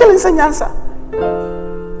escuche la enseñanza.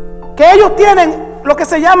 Que ellos tienen lo que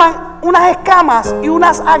se llaman unas escamas y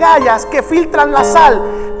unas agallas que filtran la sal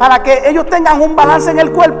para que ellos tengan un balance en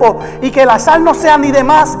el cuerpo y que la sal no sea ni de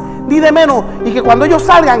más ni de menos, y que cuando ellos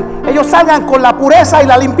salgan con la pureza y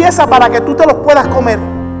la limpieza para que tú te los puedas comer.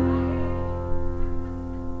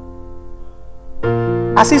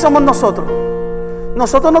 Así somos nosotros.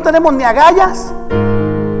 Nosotros no tenemos ni agallas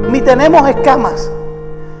ni tenemos escamas,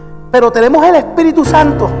 pero tenemos el Espíritu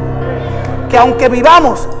Santo, que aunque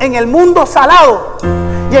vivamos en el mundo salado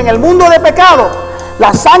y en el mundo de pecado,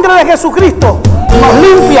 la sangre de Jesucristo nos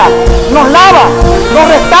limpia, nos lava, nos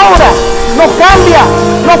restaura, nos cambia,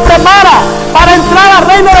 nos prepara para entrar al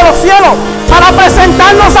reino de los cielos, para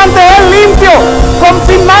presentarnos ante Él limpio,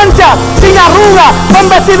 sin mancha, sin arruga, con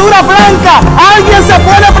vestidura blanca. Alguien se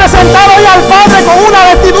puede presentar hoy al Padre con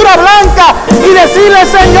una vestidura blanca y decirle: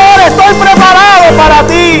 Señor, estoy preparado para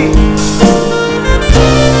ti.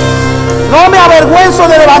 No me avergüenzo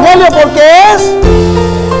del Evangelio, porque es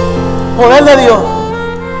poder de Dios.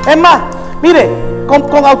 Es más, mire,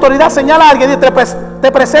 con autoridad señala a alguien y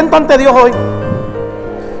te presento ante Dios hoy.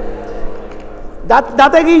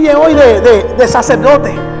 Date guille hoy de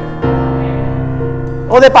sacerdote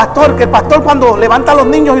o de pastor, que el pastor cuando levanta a los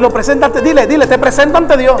niños y los presenta ante, dile, te presento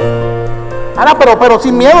ante Dios. Ahora, pero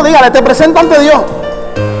sin miedo, dígale: te presento ante Dios.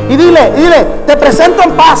 Y dile, te presento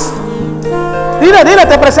en paz. Dile,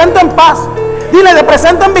 te presento en paz. Dile, te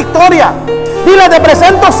presento en victoria. Dile, te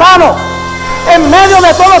presento sano. En medio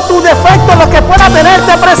de todos tus defectos, los que pueda tener,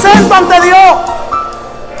 te presento ante Dios.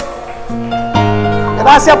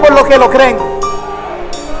 Gracias por los que lo creen.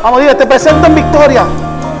 Vamos, dile, te presento en victoria.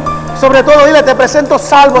 Sobre todo, dile, te presento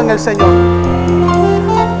salvo en el Señor.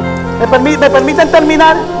 ¿Me permiten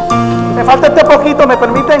terminar? Me falta este poquito, ¿me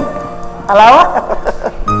permiten? Alaba.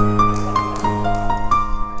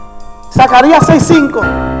 Zacarías 6:5.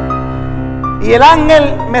 Y el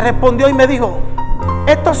ángel me respondió y me dijo: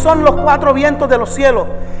 estos son los 4 vientos de los cielos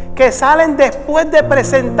que salen después de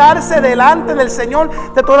presentarse delante del Señor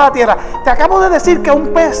de toda la tierra. Te acabo de decir que un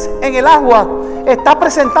pez en el agua está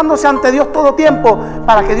presentándose ante Dios todo tiempo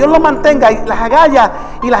para que Dios lo mantenga, y las agallas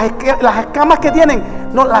y las escamas que tienen,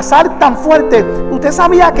 no, la sal tan fuerte. Usted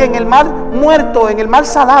sabía que en el mar muerto, en el mar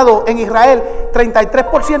salado en Israel,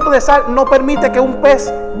 33% de sal no permite que un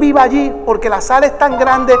pez viva allí, porque la sal es tan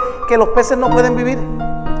grande que los peces no pueden vivir.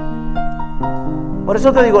 Por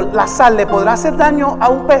eso te digo, ¿la sal le podrá hacer daño a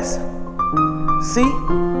un pez? Sí.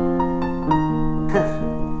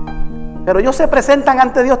 Pero ellos se presentan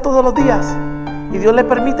ante Dios todos los días y Dios les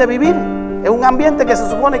permite vivir en un ambiente que se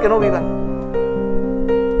supone que no vivan.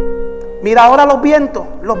 Mira ahora los vientos.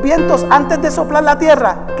 Los vientos, antes de soplar la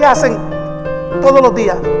tierra, ¿qué hacen todos los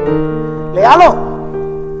días? Léalo.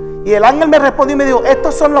 Y el ángel me respondió y me dijo: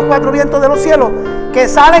 estos son los 4 vientos de los cielos que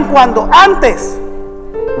salen cuando antes.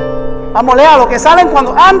 Vamos, léalo, que salen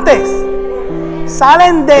cuando antes.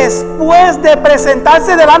 Salen después de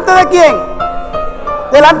presentarse delante de quién.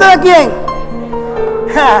 ¿Delante de quién?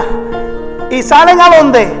 Y salen ¿a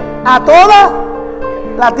dónde? A toda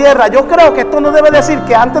la tierra. Yo creo que esto no debe decir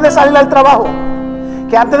que antes de salir al trabajo,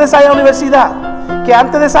 que antes de salir a la universidad, que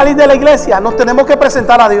antes de salir de la iglesia, nos tenemos que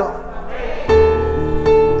presentar a Dios.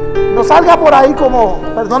 No salga por ahí como,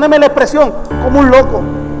 perdóneme la expresión, como un loco.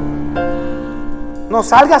 No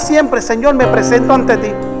salga siempre: Señor, me presento ante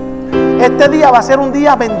ti. Este día va a ser un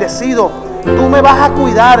día bendecido. Tú me vas a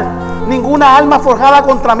cuidar. Ninguna alma forjada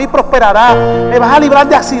contra mí prosperará. Me vas a librar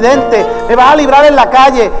de accidentes. Me vas a librar en la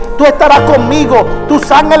calle. Tú estarás conmigo. Tus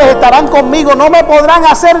ángeles estarán conmigo. No me podrán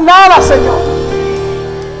hacer nada, Señor.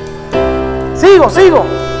 Sigo.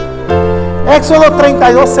 Éxodo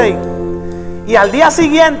 32:6. Y al día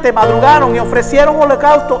siguiente madrugaron y ofrecieron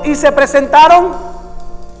holocausto y se presentaron.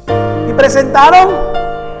 Y presentaron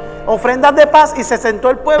ofrendas de paz, y se sentó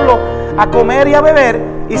el pueblo a comer y a beber,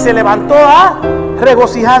 y se levantó a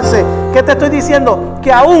regocijarse. ¿Qué te estoy diciendo?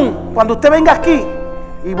 Que aún cuando usted venga aquí,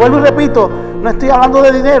 y vuelvo y repito, no estoy hablando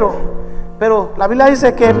de dinero, pero la Biblia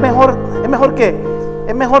dice que es mejor ¿qué?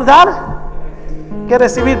 Es mejor dar que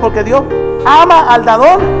recibir, porque Dios ama al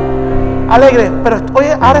dador alegre. Pero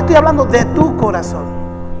ahora estoy hablando de tu corazón.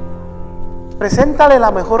 Preséntale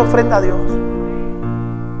la mejor ofrenda a Dios.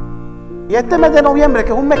 Y este mes de noviembre,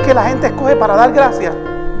 que es un mes que la gente escoge para dar gracias,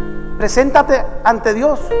 preséntate ante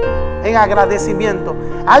Dios en agradecimiento.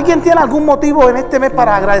 ¿Alguien tiene algún motivo en este mes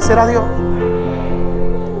para agradecer a Dios?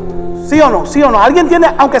 ¿Sí o no? ¿Sí o no? ¿Alguien tiene,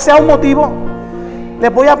 aunque sea un motivo?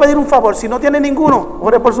 Les voy a pedir un favor. Si no tiene ninguno,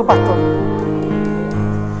 ore por su pastor.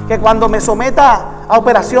 Que cuando me someta a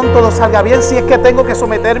operación todo salga bien, si es que tengo que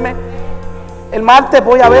someterme. El martes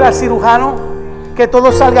voy a ver al cirujano que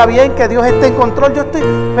todo salga bien, que Dios esté en control.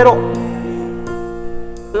 Pero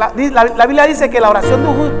la Biblia dice que la oración de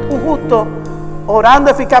un justo,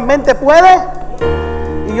 orando eficazmente, puede.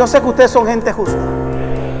 Y yo sé que ustedes son gente justa.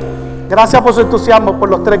 Gracias por su entusiasmo, por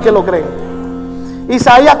los 3 que lo creen.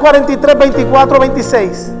 Isaías 43, 24,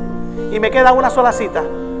 26. Y me queda una sola cita.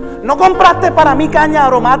 No compraste para mí caña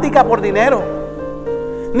aromática por dinero,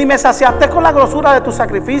 ni me saciaste con la grosura de tu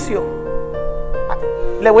sacrificio.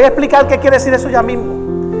 Le voy a explicar qué quiere decir eso ya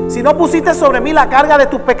mismo. Si no pusiste sobre mí la carga de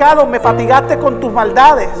tus pecados, me fatigaste con tus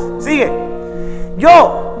maldades. Sigue.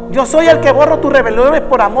 Yo soy el que borro tus rebeliones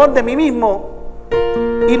por amor de mí mismo,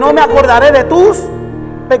 y no me acordaré de tus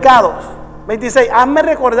pecados. 26. Hazme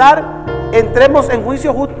recordar, entremos en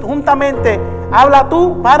juicio juntamente. Habla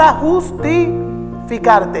tú para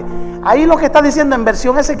justificarte. Ahí lo que está diciendo en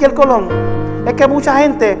versión Ezequiel Colón es que mucha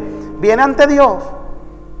gente viene ante Dios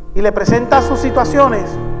y le presenta sus situaciones,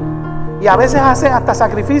 y a veces hacen hasta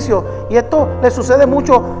sacrificios. Y esto le sucede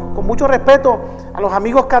mucho, con mucho respeto, a los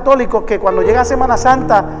amigos católicos, que cuando llega Semana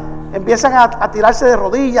Santa empiezan a tirarse de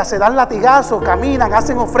rodillas, se dan latigazos, caminan,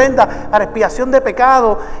 hacen ofrendas para expiación de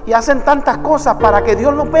pecado, y hacen tantas cosas para que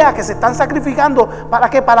Dios los vea, que se están sacrificando. ¿Para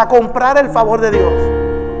qué? Para comprar el favor de Dios.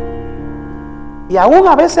 Y aún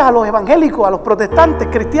a veces a los evangélicos, a los protestantes,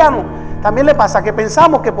 cristianos, también le pasa que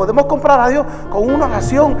pensamos que podemos comprar a Dios con una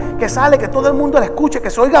oración que sale, que todo el mundo la escuche,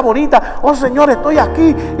 que se oiga bonita. Oh Señor, estoy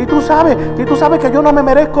aquí y tú sabes que yo no me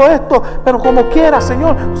merezco esto, pero como quiera,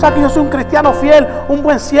 Señor, tú sabes que yo soy un cristiano fiel, un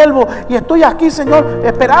buen siervo, y estoy aquí, Señor,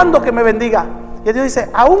 esperando que me bendiga. Y Dios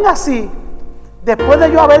dice, aún así, después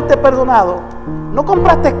de yo haberte perdonado, no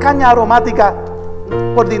compraste caña aromática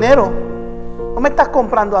por dinero, no me estás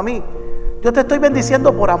comprando a mí, yo te estoy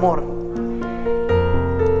bendiciendo por amor.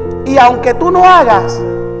 Y aunque tú no hagas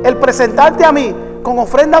el presentarte a mí con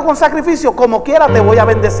ofrenda o con sacrificio, como quiera te voy a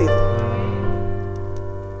bendecir.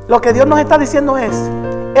 Lo que Dios nos está diciendo es,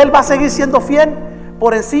 Él va a seguir siendo fiel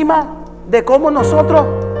por encima de cómo nosotros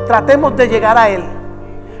tratemos de llegar a Él.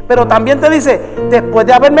 Pero también te dice, después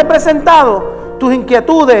de haberme presentado tus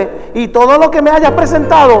inquietudes y todo lo que me hayas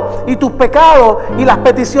presentado, y tus pecados y las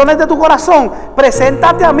peticiones de tu corazón,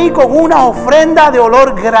 preséntate a mí con una ofrenda de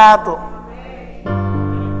olor grato,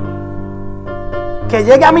 que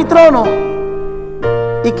llegue a mi trono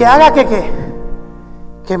y que haga que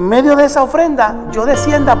en medio de esa ofrenda yo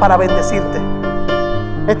descienda para bendecirte.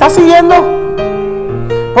 ¿Me estás siguiendo?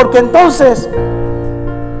 Porque entonces,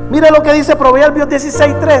 mire lo que dice Proverbios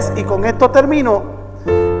 16:3, y con esto termino.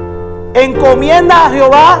 Encomienda a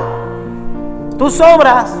Jehová tus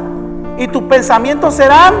obras y tus pensamientos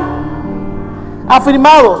serán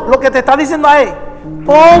afirmados. Lo que te está diciendo ahí,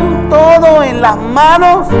 pon todo en las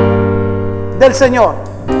manos del Señor,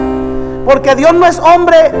 porque Dios no es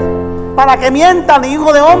hombre para que mienta, ni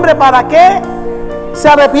hijo de hombre para que se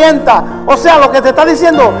arrepienta. O sea, lo que te está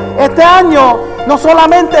diciendo, este año no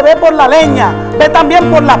solamente ve por la leña, ve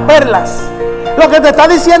también por las perlas. Lo que te está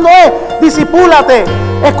diciendo es, discipúlate,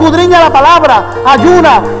 escudriña la palabra,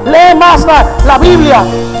 ayuna, lee más la Biblia.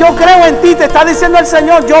 Yo creo en ti, te está diciendo el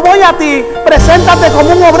Señor. Yo voy a ti, preséntate como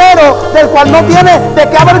un obrero del cual no tienes de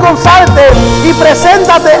qué avergonzarte, y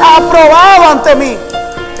preséntate aprobado ante mí.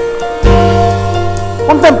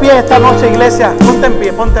 Ponte en pie esta noche, iglesia. Ponte en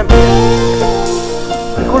pie, ponte en pie.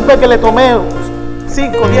 Disculpe que le tomé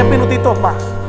 5 o 10 minutitos más.